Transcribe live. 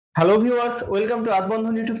Hello viewers, welcome to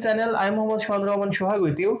Earthbondhon YouTube channel. I am Mohammad Sohag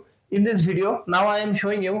with you. In this video, now I am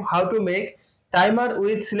showing you how to make timer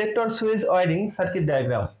with selector switch wiring circuit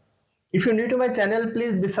diagram. If you are new to my channel,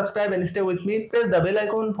 please be subscribed and stay with me. Press the bell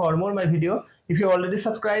icon for more my video. If you already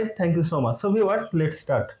subscribed, thank you so much. So viewers, let's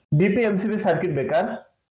start. DP MCB circuit breaker,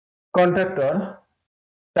 contactor,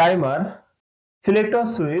 timer, selector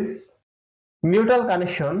switch, neutral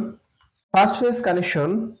connection, first phase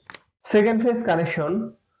connection, second phase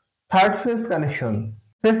connection, third phase connection.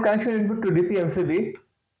 Phase connection input to DP MCB.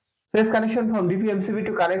 Phase connection from DP MCB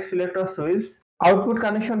to connect selector switch. Output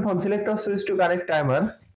connection from selector switch to connect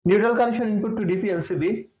timer. Neutral connection input to DP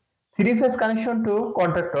MCB. Three phase connection to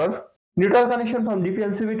contactor. Neutral connection from DP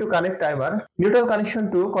MCB to connect timer. Neutral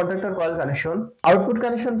connection to contactor coil connection. Output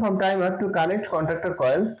connection from timer to connect contactor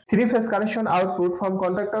coil. Three phase connection output from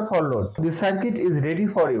contactor for load. This circuit is ready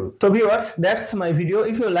for use. So viewers, that's my video.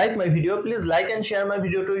 If you like my video, please like and share my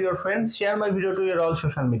video to your friends. Share my video to your all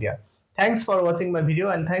social media. Thanks for watching my video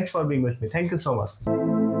and thanks for being with me. Thank you so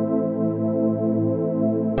much.